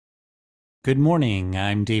Good morning,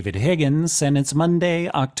 I'm David Higgins, and it's Monday,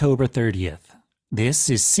 October 30th. This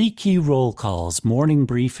is CQ Roll Call's morning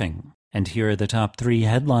briefing, and here are the top 3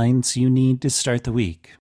 headlines you need to start the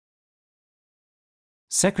week.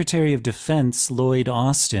 Secretary of Defense Lloyd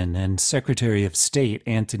Austin and Secretary of State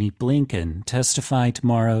Antony Blinken testify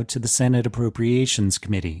tomorrow to the Senate Appropriations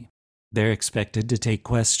Committee. They're expected to take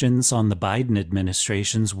questions on the Biden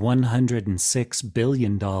administration's $106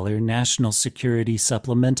 billion national security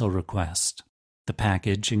supplemental request. The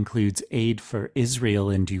package includes aid for Israel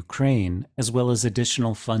and Ukraine, as well as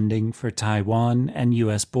additional funding for Taiwan and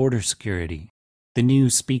U.S. border security. The new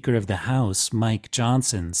Speaker of the House, Mike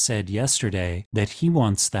Johnson, said yesterday that he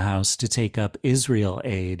wants the House to take up Israel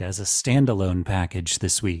aid as a standalone package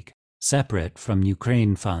this week, separate from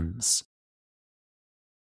Ukraine funds.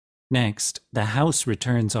 Next, the House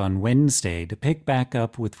returns on Wednesday to pick back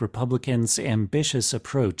up with Republicans' ambitious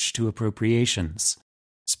approach to appropriations.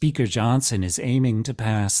 Speaker Johnson is aiming to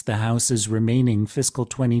pass the House's remaining fiscal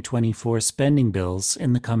 2024 spending bills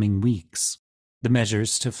in the coming weeks. The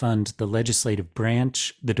measures to fund the legislative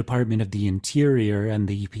branch, the Department of the Interior and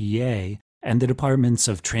the EPA, and the Departments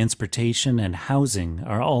of Transportation and Housing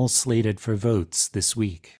are all slated for votes this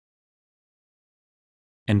week.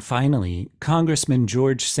 And finally, Congressman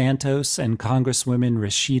George Santos and Congresswomen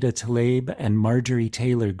Rashida Tlaib and Marjorie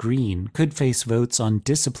Greene could face votes on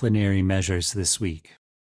disciplinary measures this week.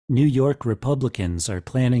 New York Republicans are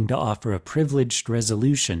planning to offer a privileged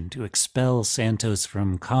resolution to expel Santos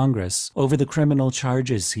from Congress over the criminal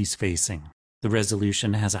charges he's facing. The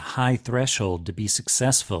resolution has a high threshold to be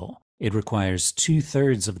successful. It requires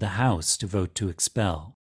 2/3 of the House to vote to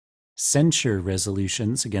expel. Censure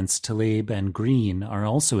resolutions against Tlaib and Greene are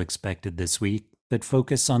also expected this week that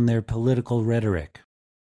focus on their political rhetoric.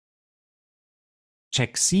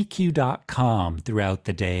 Check CQ.com throughout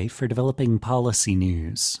the day for developing policy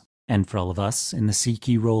news. And for all of us in the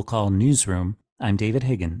CQ Roll Call newsroom, I'm David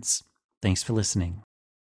Higgins. Thanks for listening.